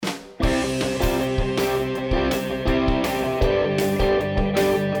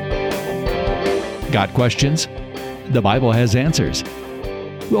Got questions? The Bible has answers.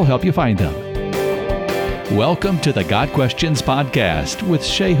 We'll help you find them. Welcome to the Got Questions podcast with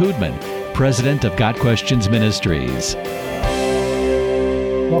Shea Hoodman, president of Got Questions Ministries.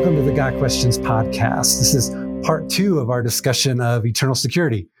 Welcome to the Got Questions podcast. This is part 2 of our discussion of eternal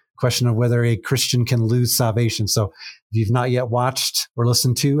security, question of whether a Christian can lose salvation. So if you've not yet watched or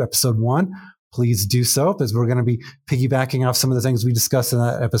listened to episode 1, please do so, because we're going to be piggybacking off some of the things we discussed in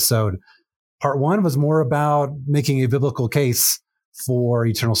that episode. Part 1 was more about making a biblical case for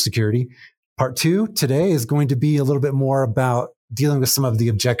eternal security. Part 2 today is going to be a little bit more about dealing with some of the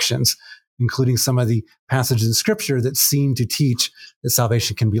objections, including some of the passages in Scripture that seem to teach that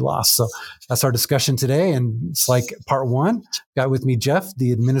salvation can be lost. So that's our discussion today. And it's like part 1. Got with me Jeff,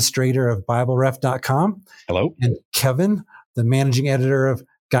 the administrator of BibleRef.com. Hello. And Kevin, the managing editor of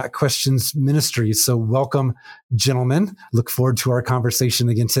Got Questions Ministries. So welcome, gentlemen. Look forward to our conversation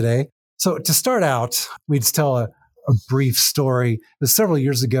again today. So to start out, we'd tell a brief story. It was several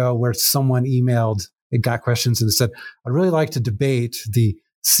years ago where someone emailed at Got Questions and said, I'd really like to debate the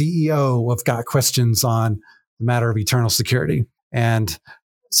CEO of Got Questions on the matter of eternal security. And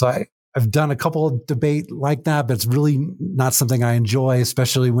so I've done a couple of debate like that, but it's really not something I enjoy,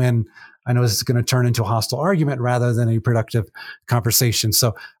 especially when I know it's going to turn into a hostile argument rather than a productive conversation.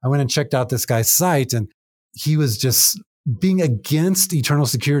 So I went and checked out this guy's site, and he was just being against eternal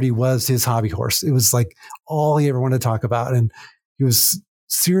security was his hobby horse. It was like all he ever wanted to talk about. And he was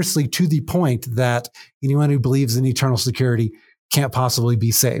seriously to the point that anyone who believes in eternal security can't possibly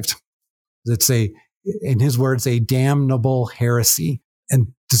be saved. It's in his words, a damnable heresy. And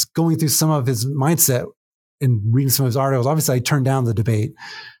just going through some of his mindset and reading some of his articles, obviously I turned down the debate.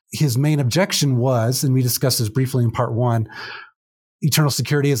 His main objection was, and we discussed this briefly in part 1, eternal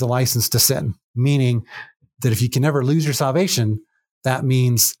security is a license to sin, meaning that if you can never lose your salvation, that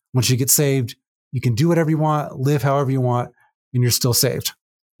means once you get saved, you can do whatever you want, live however you want, and you're still saved.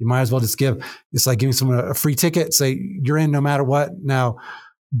 You might as well just it's like giving someone a free ticket, say, you're in no matter what. Now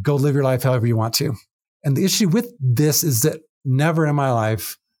go live your life however you want to. And the issue with this is that never in my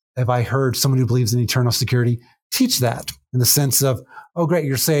life have I heard someone who believes in eternal security teach that in the sense of, oh, great,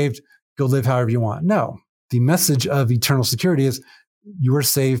 you're saved, go live however you want. No, the message of eternal security is you are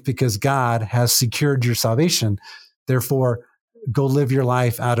saved because God has secured your salvation. Therefore, go live your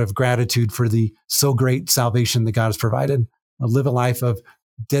life out of gratitude for the so great salvation that God has provided. Live a life of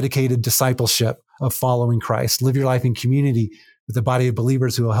dedicated discipleship, of following Christ. Live your life in community with a body of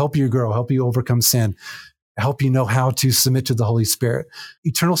believers who will help you grow, help you overcome sin, help you know how to submit to the Holy Spirit.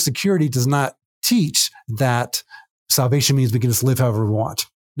 Eternal security does not teach that salvation means we can just live however we want.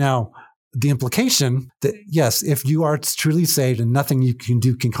 Now, the implication that, yes, if you are truly saved and nothing you can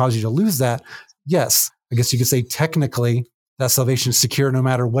do can cause you to lose that, yes, I guess you could say technically that salvation is secure no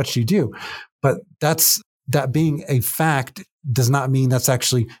matter what you do. But that being a fact does not mean that's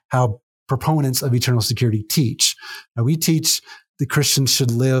actually how proponents of eternal security teach. Now, we teach that Christians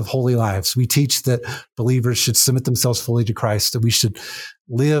should live holy lives. We teach that believers should submit themselves fully to Christ, that we should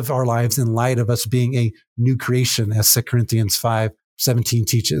live our lives in light of us being a new creation, as 2 Corinthians 5:17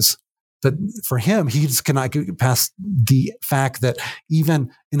 teaches. But for him, he just cannot get past the fact that even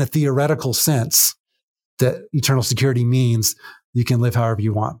in a theoretical sense, that eternal security means you can live however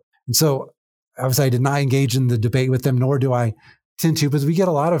you want. And so obviously I did not engage in the debate with them, nor do I tend to, because we get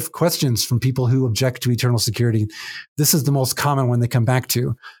a lot of questions from people who object to eternal security. This is the most common one they come back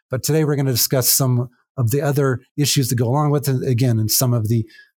to. But today we're going to discuss some of the other issues that go along with it, again, in some of the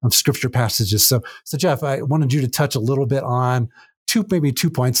scripture passages. So Jeff, I wanted you to touch a little bit on maybe two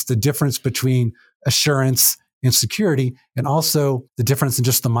points: the difference between assurance and security, and also the difference in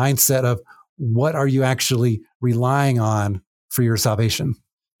just the mindset of what are you actually relying on for your salvation.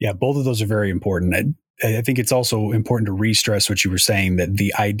 Yeah, both of those are very important. I think it's also important to re-stress what you were saying, that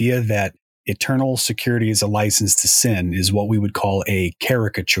the idea that eternal security is a license to sin is what we would call a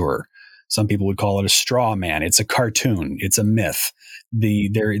caricature. Some people would call it a straw man. It's a cartoon. It's a myth.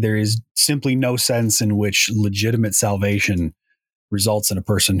 There is simply no sense in which legitimate salvation results in a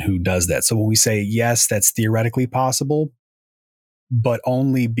person who does that. So when we say, yes, that's theoretically possible, but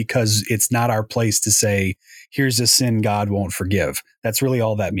only because it's not our place to say, here's a sin God won't forgive. That's really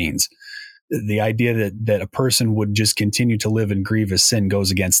all that means. The idea that a person would just continue to live in grievous sin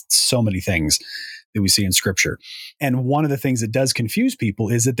goes against so many things that we see in Scripture. And one of the things that does confuse people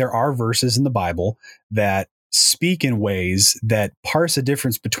is that there are verses in the Bible that speak in ways that parse a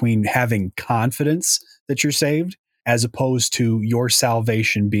difference between having confidence that you're saved as opposed to your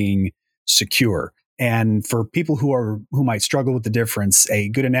salvation being secure. And for people who might struggle with the difference, a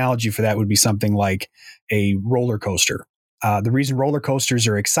good analogy for that would be something like a roller coaster. The reason roller coasters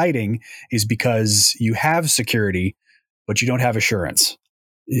are exciting is because you have security, but you don't have assurance.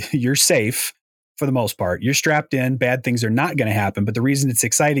 You're safe for the most part. You're strapped in. Bad things are not going to happen. But the reason it's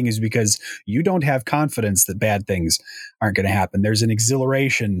exciting is because you don't have confidence that bad things aren't going to happen. There's an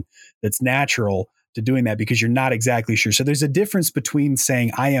exhilaration that's natural to doing that because you're not exactly sure. So there's a difference between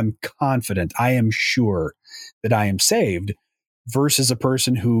saying, I am confident, I am sure that I am saved, versus a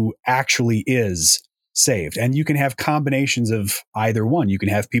person who actually is saved. And you can have combinations of either one. You can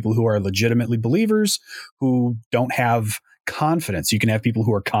have people who are legitimately believers who don't have confidence. You can have people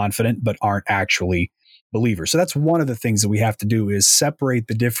who are confident but aren't actually believers. So that's one of the things that we have to do is separate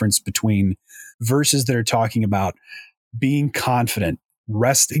the difference between verses that are talking about being confident,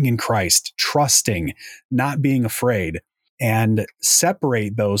 resting in Christ, trusting, not being afraid, and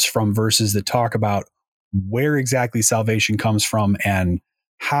separate those from verses that talk about where exactly salvation comes from and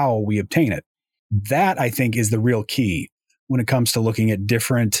how we obtain it. That, I think, is the real key when it comes to looking at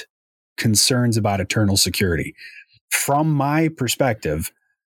different concerns about eternal security. From my perspective,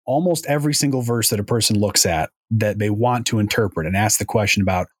 almost every single verse that a person looks at that they want to interpret and ask the question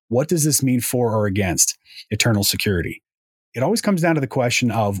about what does this mean for or against eternal security, it always comes down to the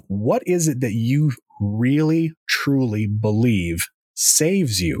question of what is it that you really, truly believe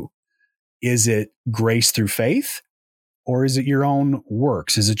saves you? Is it grace through faith? Or is it your own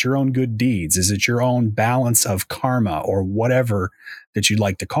works? Is it your own good deeds? Is it your own balance of karma or whatever that you'd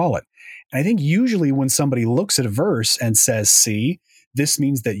like to call it? And I think usually when somebody looks at a verse and says, see, this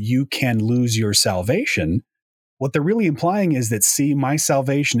means that you can lose your salvation, what they're really implying is that, see, my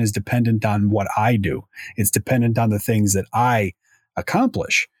salvation is dependent on what I do. It's dependent on the things that I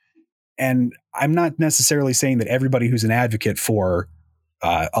accomplish. And I'm not necessarily saying that everybody who's an advocate for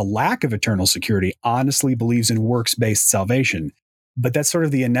a lack of eternal security honestly believes in works-based salvation. But that's sort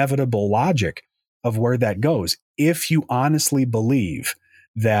of the inevitable logic of where that goes. If you honestly believe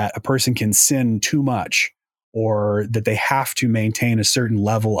that a person can sin too much or that they have to maintain a certain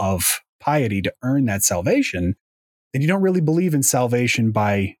level of piety to earn that salvation, then you don't really believe in salvation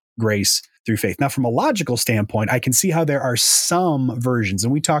by grace through faith. Now, from a logical standpoint, I can see how there are some versions,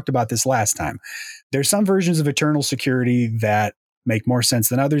 and we talked about this last time. There's some versions of eternal security that make more sense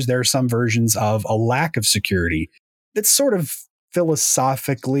than others. There are some versions of a lack of security that's sort of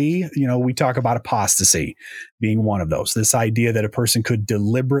philosophically, we talk about apostasy being one of those. This idea that a person could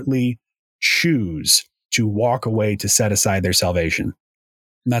deliberately choose to walk away to set aside their salvation.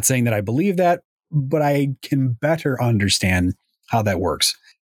 I'm not saying that I believe that, but I can better understand how that works.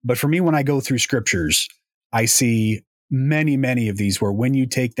 But for me, when I go through scriptures, I see many, many of these where when you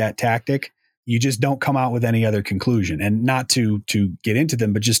take that tactic, you just don't come out with any other conclusion. And not to get into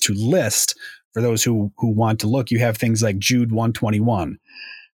them, but just to list for those who want to look, you have things like Jude 1:21,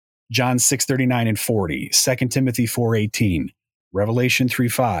 John 6:39 and 40, 2 Timothy 4:18, Revelation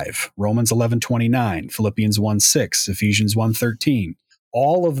 3:5, Romans 11:29, Philippians 1:6, Ephesians 1:13.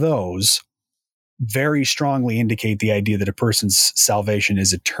 All of those very strongly indicate the idea that a person's salvation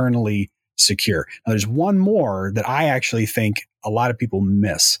is eternally secure. Now, there's one more that I actually think a lot of people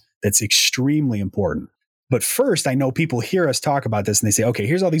miss that's extremely important. But first, I know people hear us talk about this and they say, okay,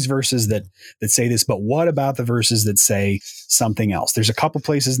 here's all these verses that say this, but what about the verses that say something else? There's a couple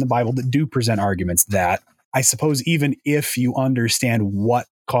places in the Bible that do present arguments that I suppose even if you understand what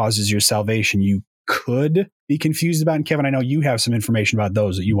causes your salvation, you could be confused about. And Kevin, I know you have some information about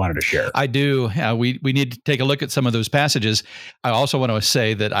those that you wanted to share. I do. We need to take a look at some of those passages. I also want to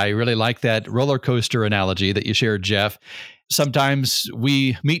say that I really like that roller coaster analogy that you shared, Jeff. Sometimes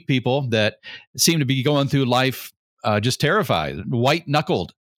we meet people that seem to be going through life just terrified,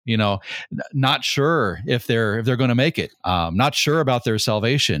 white-knuckled, not sure if they're going to make it, not sure about their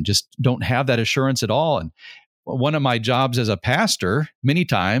salvation, just don't have that assurance at all. And one of my jobs as a pastor many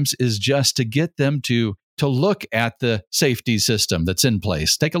times is just to get them to look at the safety system that's in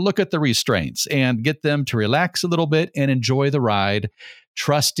place, take a look at the restraints, and get them to relax a little bit and enjoy the ride,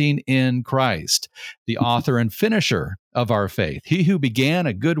 trusting in Christ, the author and finisher of our faith. He who began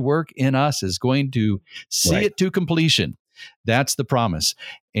a good work in us is going to see it to completion. That's the promise.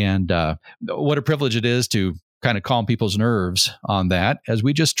 And what a privilege it is to kind of calm people's nerves on that as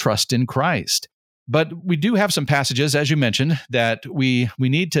we just trust in Christ. But we do have some passages, as you mentioned, that we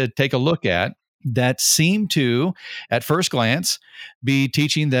need to take a look at that seem to, at first glance, be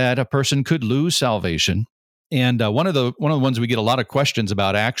teaching that a person could lose salvation. And one of the ones we get a lot of questions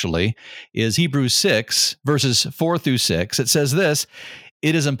about actually is Hebrews 6, verses 4 through 6. It says this: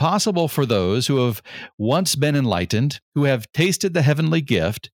 "It is impossible for those who have once been enlightened, who have tasted the heavenly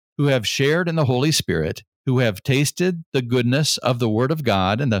gift, who have shared in the Holy Spirit, who have tasted the goodness of the Word of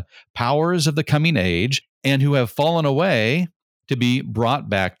God and the powers of the coming age, and who have fallen away to be brought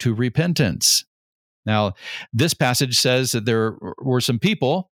back to repentance. Now, this passage says that there were some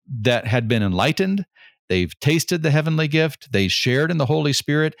people that had been enlightened. They've tasted the heavenly gift. They shared in the Holy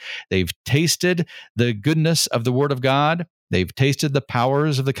Spirit. They've tasted the goodness of the Word of God. They've tasted the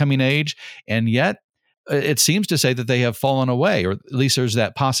powers of the coming age. And yet, it seems to say that they have fallen away, or at least there's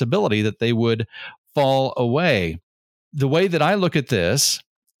that possibility that they would fall away. The way that I look at this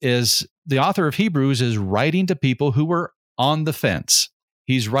is the author of Hebrews is writing to people who were on the fence.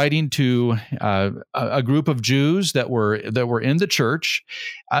 He's writing to a group of Jews that were in the church,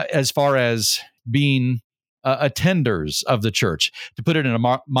 as far as being attenders of the church. To put it in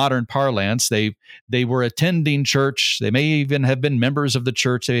a modern parlance, they were attending church. They may even have been members of the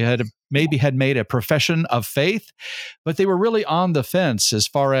church. They had made a profession of faith, but they were really on the fence as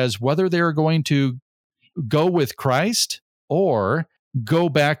far as whether they were going to go with Christ or go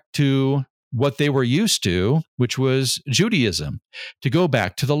back to what they were used to, which was Judaism, to go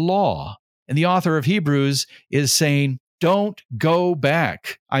back to the law. And the author of Hebrews is saying, don't go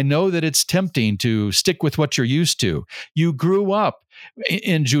back. I know that it's tempting to stick with what you're used to. You grew up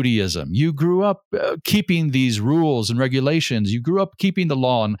in Judaism. You grew up keeping these rules and regulations. You grew up keeping the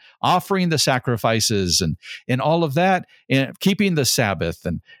law and offering the sacrifices and all of that, and keeping the Sabbath.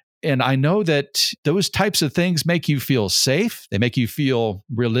 And I know that those types of things make you feel safe. They make you feel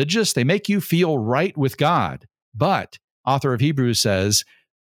religious. They make you feel right with God. But author of Hebrews says,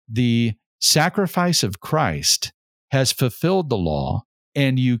 the sacrifice of Christ has fulfilled the law,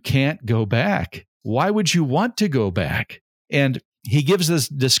 and you can't go back. Why would you want to go back? And he gives this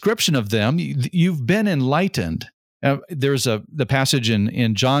description of them. You've been enlightened. There's the passage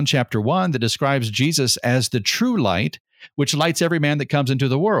in John chapter 1 that describes Jesus as the true light, which lights every man that comes into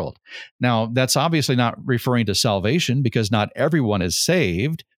the world. Now, that's obviously not referring to salvation, because not everyone is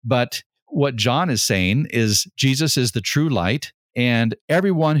saved. But what John is saying is Jesus is the true light, and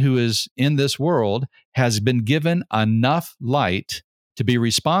everyone who is in this world has been given enough light to be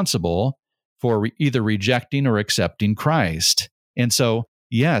responsible for either rejecting or accepting Christ. And so,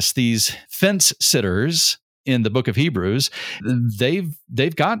 yes, these fence sitters in the book of Hebrews,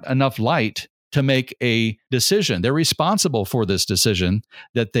 they've got enough light to make a decision. They're responsible for this decision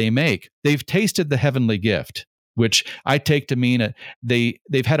that they make. They've tasted the heavenly gift, which I take to mean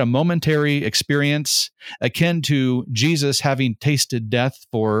they've had a momentary experience akin to Jesus having tasted death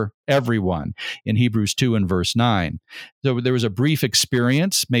for everyone in Hebrews 2 and verse 9. So there was a brief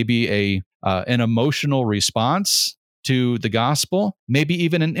experience, maybe an emotional response to the gospel, maybe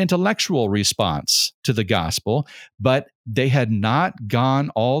even an intellectual response to the gospel, but they had not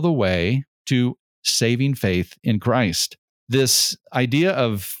gone all the way to saving faith in Christ. This idea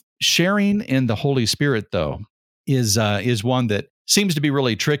of sharing in the Holy Spirit, though, is one that seems to be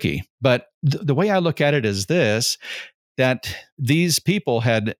really tricky. But the way I look at it is this, that these people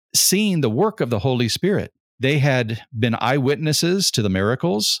had seen the work of the Holy Spirit. They had been eyewitnesses to the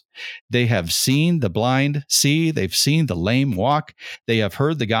miracles. They have seen the blind see. They've seen the lame walk. They have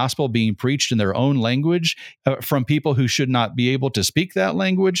heard the gospel being preached in their own language from people who should not be able to speak that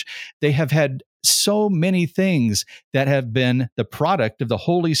language. They have had so many things that have been the product of the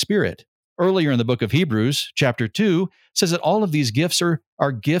Holy Spirit. Earlier in the book of Hebrews, chapter 2, says that all of these gifts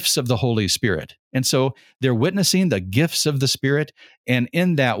are gifts of the Holy Spirit. And so they're witnessing the gifts of the Spirit, and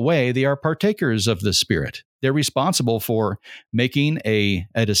in that way, they are partakers of the Spirit. They're responsible for making a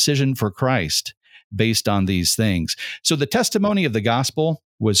decision for Christ based on these things. So the testimony of the gospel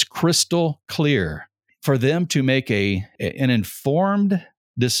was crystal clear for them to make an informed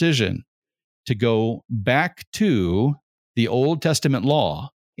decision to go back to the Old Testament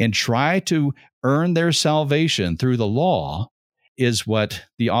law and try to earn their salvation through the law is what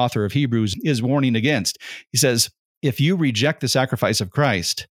the author of Hebrews is warning against. He says, if you reject the sacrifice of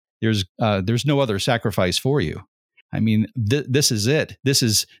Christ, there's no other sacrifice for you. I mean, this is it. This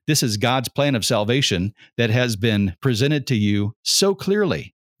is God's plan of salvation that has been presented to you so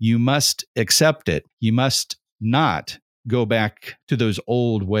clearly. You must accept it. You must not go back to those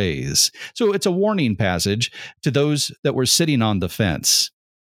old ways. So it's a warning passage to those that were sitting on the fence.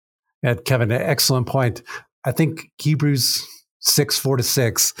 And Kevin, excellent point. I think Hebrews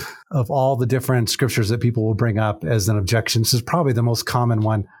 6:4-6, of all the different scriptures that people will bring up as an objection, this is probably the most common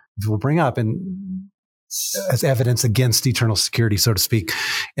one people bring up and as evidence against eternal security, so to speak.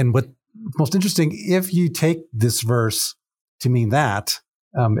 And what's most interesting, if you take this verse to mean that,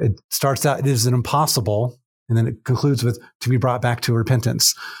 it starts out, it is an impossible, and then it concludes with to be brought back to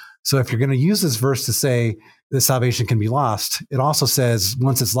repentance. So if you're going to use this verse to say that salvation can be lost, it also says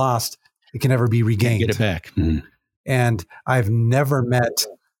once it's lost, it can never be regained. Get it back. Mm-hmm. And I've never met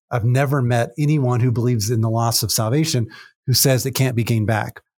I've never met anyone who believes in the loss of salvation who says it can't be gained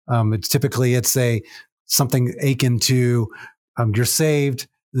back. It's something akin to you're saved,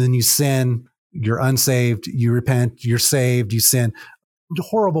 then you sin, you're unsaved, you repent, you're saved, you sin.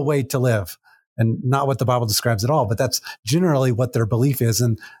 Horrible way to live, and not what the Bible describes at all. But that's generally what their belief is,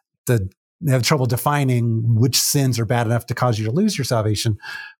 and they have trouble defining which sins are bad enough to cause you to lose your salvation.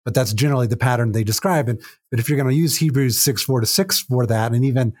 But that's generally the pattern they describe. But if you're going to use Hebrews 6:4-6 for that, and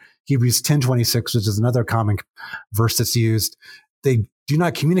even Hebrews 10:26, which is another common verse that's used, they do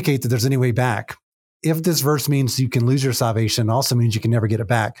not communicate that there's any way back. If this verse means you can lose your salvation, it also means you can never get it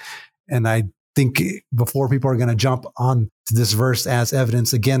back. And I think before people are going to jump on to this verse as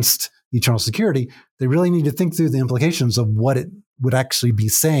evidence against eternal security, they really need to think through the implications of what it would actually be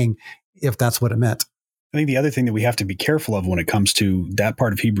saying if that's what it meant. I think the other thing that we have to be careful of when it comes to that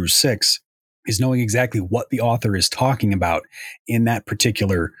part of Hebrews 6 is knowing exactly what the author is talking about in that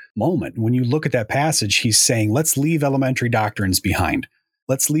particular moment. When you look at that passage, he's saying, let's leave elementary doctrines behind.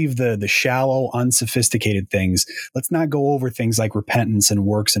 Let's leave the shallow, unsophisticated things. Let's not go over things like repentance and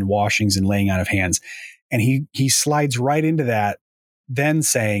works and washings and laying out of hands. And he slides right into that, then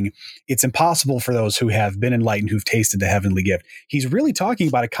saying it's impossible for those who have been enlightened, who've tasted the heavenly gift. He's really talking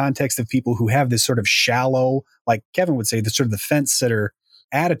about a context of people who have this sort of shallow, like Kevin would say, the sort of the fence sitter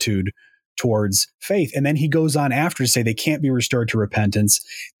attitude towards faith. And then he goes on after to say they can't be restored to repentance.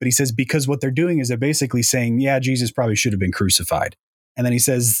 But he says, because what they're doing is they're basically saying, yeah, Jesus probably should have been crucified. And then he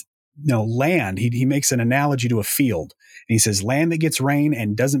says, land, he makes an analogy to a field. And he says, land that gets rain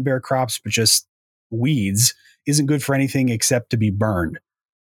and doesn't bear crops, but just weeds, isn't good for anything except to be burned.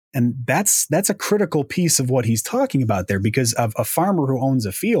 And that's a critical piece of what he's talking about there, because of a farmer who owns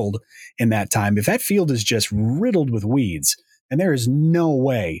a field in that time, if that field is just riddled with weeds, and there is no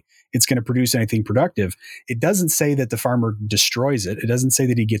way it's going to produce anything productive, it doesn't say that the farmer destroys it. It doesn't say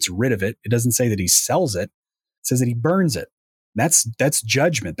that he gets rid of it. It doesn't say that he sells it. It says that he burns it. That's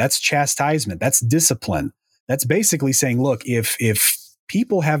judgment. That's chastisement. That's discipline. That's basically saying, look, if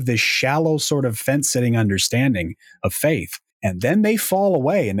people have this shallow sort of fence-sitting understanding of faith, and then they fall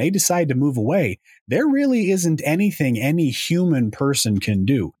away and they decide to move away, there really isn't anything any human person can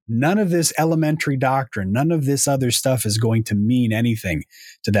do. None of this elementary doctrine, none of this other stuff is going to mean anything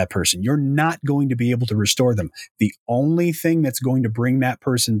to that person. You're not going to be able to restore them. The only thing that's going to bring that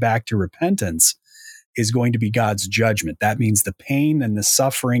person back to repentance is going to be God's judgment. That means the pain and the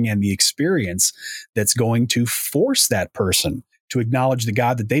suffering and the experience that's going to force that person to acknowledge the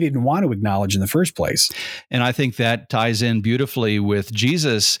God that they didn't want to acknowledge in the first place. And I think that ties in beautifully with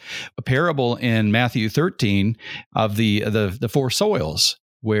Jesus' parable in Matthew 13 of the four soils,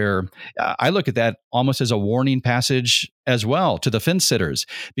 where I look at that almost as a warning passage as well to the fence sitters,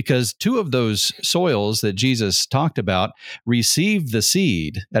 because two of those soils that Jesus talked about received the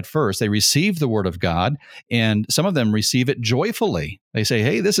seed at first. They received the word of God, and some of them receive it joyfully. They say,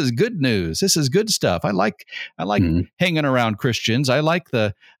 "Hey, this is good news. This is good stuff. I like hanging around Christians. I like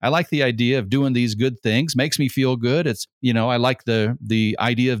the idea of doing these good things. Makes me feel good. It's, I like the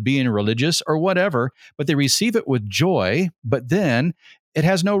idea of being religious or whatever." But they receive it with joy, but then it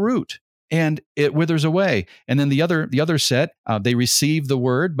has no root and it withers away. And then the other set, they receive the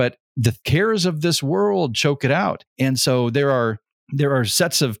word, but the cares of this world choke it out. And so there are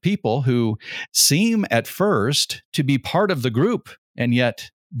sets of people who seem at first to be part of the group, and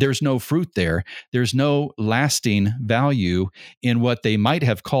yet there's no fruit there. There's no lasting value in what they might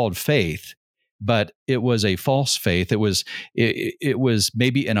have called faith, but it was a false faith. It was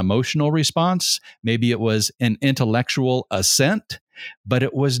maybe an emotional response. Maybe it was an intellectual assent, but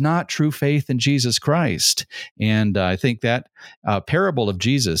it was not true faith in Jesus Christ. And I think that parable of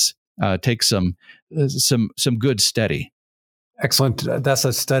Jesus takes some good study. Excellent. That's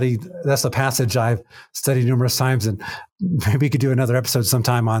a passage I've studied numerous times, and maybe we could do another episode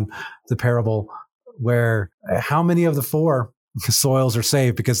sometime on the parable where how many of the four soils are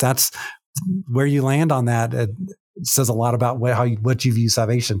saved, because that's where you land on that. It says a lot about what you view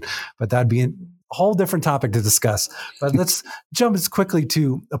salvation, but that'd be a whole different topic to discuss. But let's jump as quickly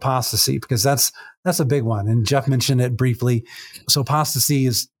to apostasy, because that's a big one. And Jeff mentioned it briefly. So apostasy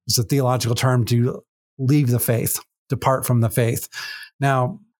is a theological term to leave the faith, depart from the faith.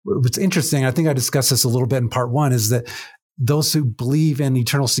 Now, what's interesting, I think I discussed this a little bit in part one, is that those who believe in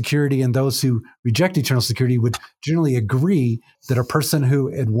eternal security and those who reject eternal security would generally agree that a person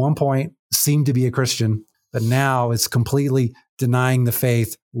who at one point seemed to be a Christian, but now is completely denying the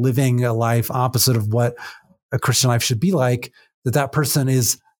faith, living a life opposite of what a Christian life should be like, that person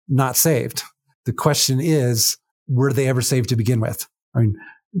is not saved. The question is, were they ever saved to begin with? I mean,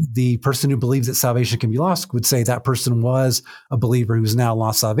 the person who believes that salvation can be lost would say that person was a believer who's now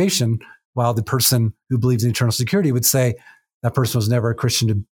lost salvation, while the person who believes in eternal security would say that person was never a Christian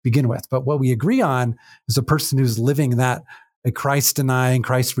to begin with. But what we agree on is a person who's living that a Christ-denying,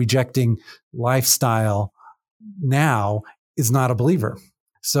 Christ-rejecting lifestyle now is not a believer.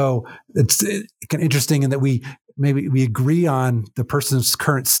 So it's kind of interesting in that we agree on the person's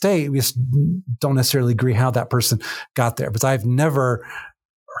current state. We just don't necessarily agree how that person got there. But I've never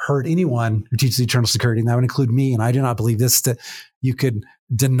heard anyone who teaches eternal security, and that would include me, and I do not believe this, that you could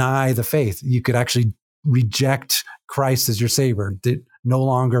deny the faith. You could actually reject Christ as your Savior, no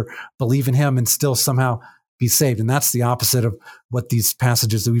longer believe in him and still somehow be saved. And that's the opposite of what these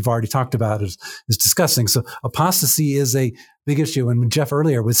passages that we've already talked about is discussing. So apostasy is a big issue. And Jeff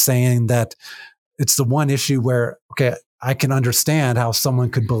earlier was saying that it's the one issue where, okay, I can understand how someone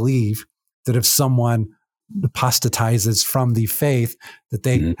could believe that if someone apostatizes from the faith, that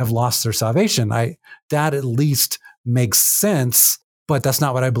they have lost their salvation. That at least makes sense, but that's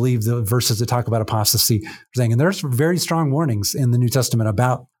not what I believe the verses that talk about apostasy are saying. And there's very strong warnings in the New Testament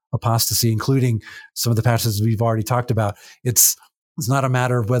about apostasy, including some of the passages we've already talked about. It's not a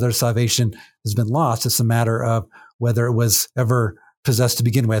matter of whether salvation has been lost. It's a matter of whether it was ever possessed to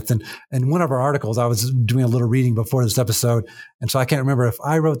begin with. And in one of our articles, I was doing a little reading before this episode. And so I can't remember if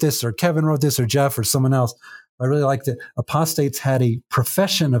I wrote this or Kevin wrote this or Jeff or someone else. I really liked that apostates had a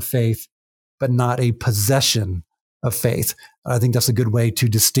profession of faith, but not a possession of faith. I think that's a good way to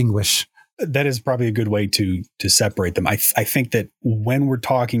distinguish. That is probably a good way to separate them. I think that when we're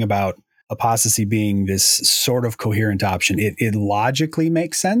talking about apostasy being this sort of coherent option, it logically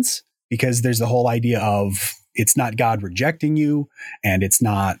makes sense, because there's the whole idea of it's not God rejecting you, and it's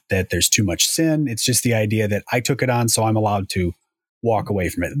not that there's too much sin. It's just the idea that I took it on, so I'm allowed to walk away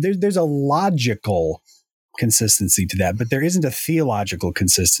from it. There's a logical consistency to that, but there isn't a theological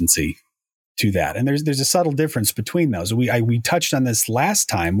consistency to that. And there's a subtle difference between those. We touched on this last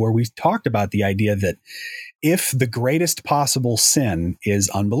time, where we talked about the idea that if the greatest possible sin is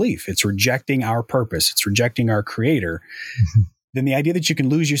unbelief, it's rejecting our purpose, it's rejecting our Creator, then the idea that you can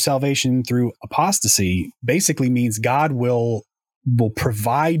lose your salvation through apostasy basically means God will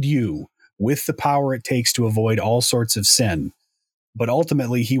provide you with the power it takes to avoid all sorts of sin. But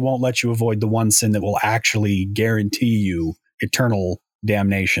ultimately, he won't let you avoid the one sin that will actually guarantee you eternal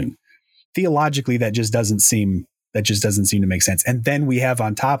damnation. Theologically, that just doesn't seem to make sense. And then we have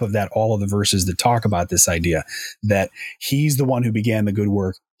on top of that all of the verses that talk about this idea that he's the one who began the good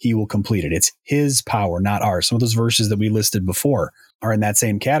work. He will complete it. It's his power, not ours. Some of those verses that we listed before are in that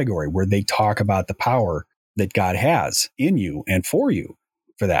same category, where they talk about the power that God has in you and for you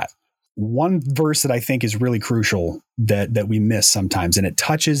for that. One verse that I think is really crucial that we miss sometimes, and it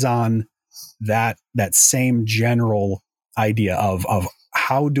touches on that same general idea of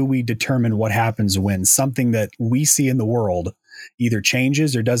how do we determine what happens when something that we see in the world either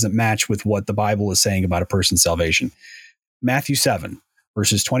changes or doesn't match with what the Bible is saying about a person's salvation. Matthew 7,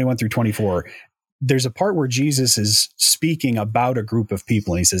 verses 21 through 24, there's a part where Jesus is speaking about a group of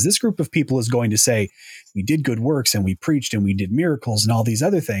people. And he says, this group of people is going to say, we did good works and we preached and we did miracles and all these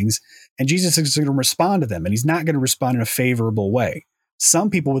other things. And Jesus is going to respond to them, and he's not going to respond in a favorable way. Some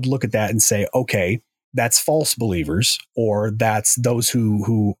people would look at that and say, okay, that's false believers, or that's those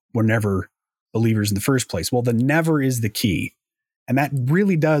who were never believers in the first place. Well, the never is the key. And that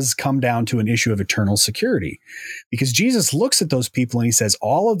really does come down to an issue of eternal security, because Jesus looks at those people and he says,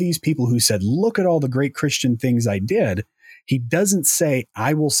 all of these people who said, look at all the great Christian things I did. He doesn't say,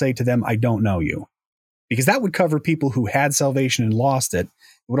 I will say to them, I don't know you, because that would cover people who had salvation and lost it. It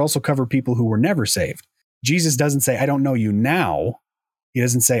would also cover people who were never saved. Jesus doesn't say, I don't know you now. He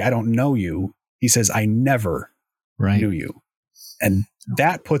doesn't say, I don't know you. He says, I never knew you. And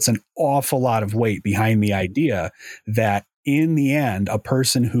that puts an awful lot of weight behind the idea that in the end, a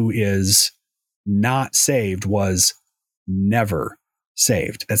person who is not saved was never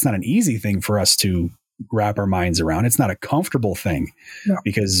saved. That's not an easy thing for us to wrap our minds around. It's not a comfortable thing,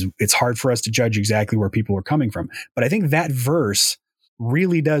 because it's hard for us to judge exactly where people are coming from. But I think that verse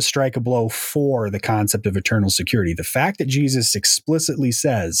really does strike a blow for the concept of eternal security. The fact that Jesus explicitly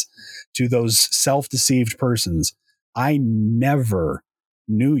says to those self-deceived persons, I never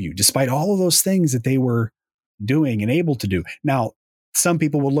knew you, despite all of those things that they were doing and able to do. Now, some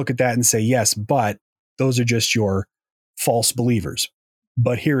people will look at that and say, yes, but those are just your false believers.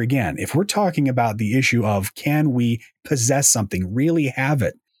 But here again, if we're talking about the issue of can we possess something, really have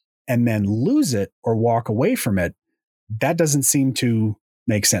it, and then lose it or walk away from it, that doesn't seem to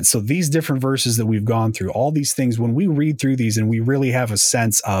make sense. So these different verses that we've gone through, all these things, when we read through these and we really have a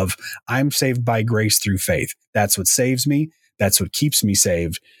sense of I'm saved by grace through faith, that's what saves me. That's what keeps me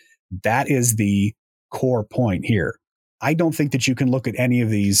saved. That is the core point here. I don't think that you can look at any of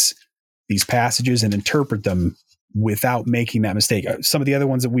these passages and interpret them without making that mistake. Some of the other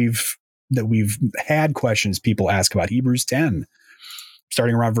ones that we've had questions people ask about, Hebrews 10,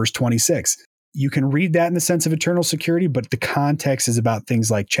 starting around verse 26. You can read that in the sense of eternal security, but the context is about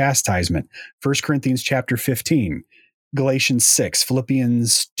things like chastisement. 1 Corinthians chapter 15, Galatians 6,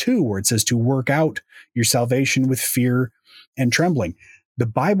 Philippians 2, where it says to work out your salvation with fear and trembling. The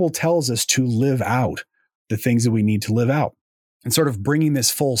Bible tells us to live out the things that we need to live out. And sort of bringing this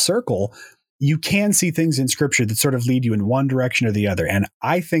full circle, you can see things in Scripture that sort of lead you in one direction or the other. And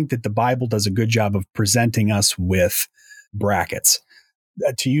I think that the Bible does a good job of presenting us with brackets.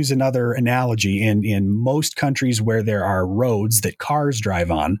 To use another analogy, in most countries where there are roads that cars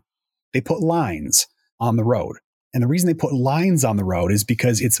drive on, they put lines on the road. And the reason they put lines on the road is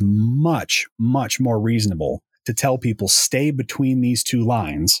because it's much, much more reasonable to tell people stay between these two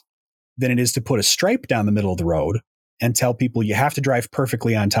lines than it is to put a stripe down the middle of the road and tell people you have to drive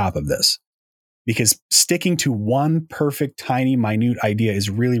perfectly on top of this. Because sticking to one perfect, tiny, minute idea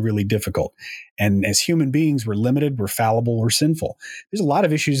is really, really difficult. And as human beings, we're limited, we're fallible, we're sinful. There's a lot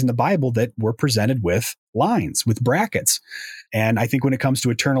of issues in the Bible that were presented with lines, with brackets. And I think when it comes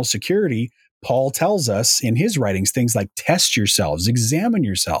to eternal security, Paul tells us in his writings things like test yourselves, examine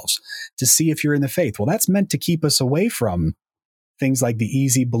yourselves to see if you're in the faith. Well, that's meant to keep us away from things like the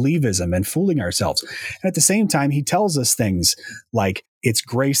easy believism and fooling ourselves. And at the same time, he tells us things like it's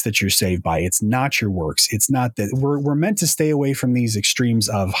grace that you're saved by. It's not your works. It's not that we're meant to stay away from these extremes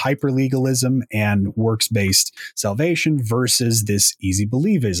of hyper legalism and works-based salvation versus this easy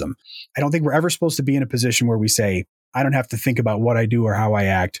believism. I don't think we're ever supposed to be in a position where we say, I don't have to think about what I do or how I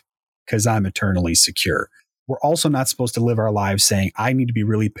act because I'm eternally secure. We're also not supposed to live our lives saying, I need to be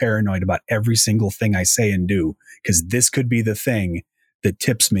really paranoid about every single thing I say and do, because this could be the thing that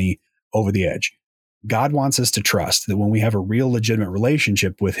tips me over the edge. God wants us to trust that when we have a real legitimate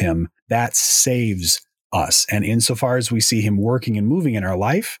relationship with him, that saves us. And insofar as we see him working and moving in our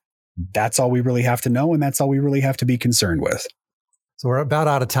life, that's all we really have to know. And that's all we really have to be concerned with. So we're about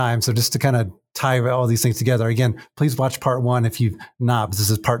out of time. So just to kind of tie all these things together, again, please watch part 1 if you've not, but this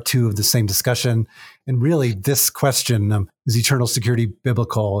is part 2 of the same discussion. And really this question, is eternal security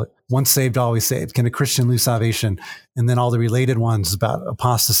biblical? Once saved, always saved. Can a Christian lose salvation? And then all the related ones about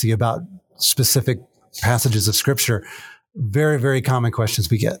apostasy, about specific passages of Scripture. Very, very common questions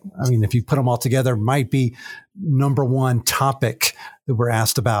we get. I mean, if you put them all together, might be number one topic that we're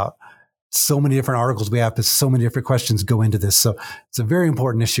asked about. So many different articles we have, so many different questions go into this. So it's a very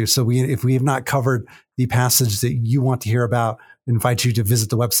important issue. So if we have not covered the passage that you want to hear about, I invite you to visit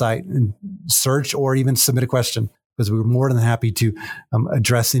the website and search or even submit a question, because we're more than happy to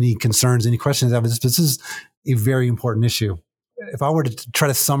address any concerns, any questions. This is a very important issue. If I were to try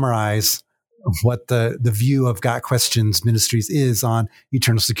to summarize what the view of Got Questions Ministries is on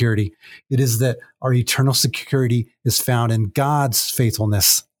eternal security, it is that our eternal security is found in God's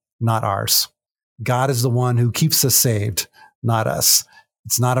faithfulness, not ours. God is the one who keeps us saved, not us.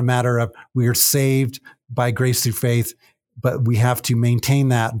 It's not a matter of we are saved by grace through faith, but we have to maintain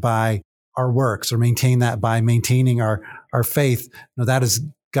that by our works or maintain that by maintaining our faith. No, that is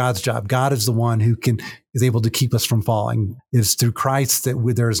God's job. God is the one who is able to keep us from falling. It is through Christ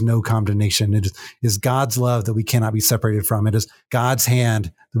that there is no condemnation. It is God's love that we cannot be separated from. It is God's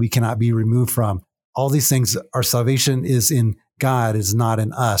hand that we cannot be removed from. All these things, our salvation is in God, is not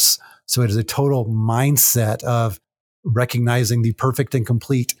in us. So it is a total mindset of recognizing the perfect and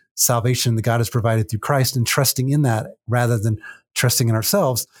complete salvation that God has provided through Christ and trusting in that rather than trusting in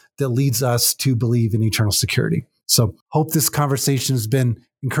ourselves that leads us to believe in eternal security. So hope this conversation has been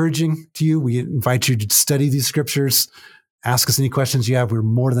encouraging to you. We invite you to study these scriptures, ask us any questions you have. We're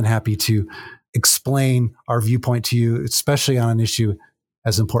more than happy to explain our viewpoint to you, especially on an issue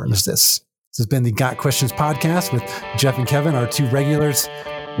as important as this. This has been the Got Questions podcast with Jeff and Kevin, our two regulars.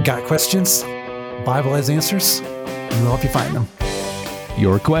 Got questions? Bible has answers, and we'll help you find them.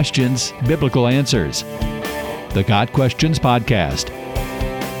 Your questions, biblical answers. The Got Questions podcast.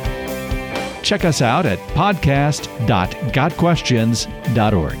 Check us out at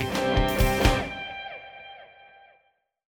podcast.gotquestions.org.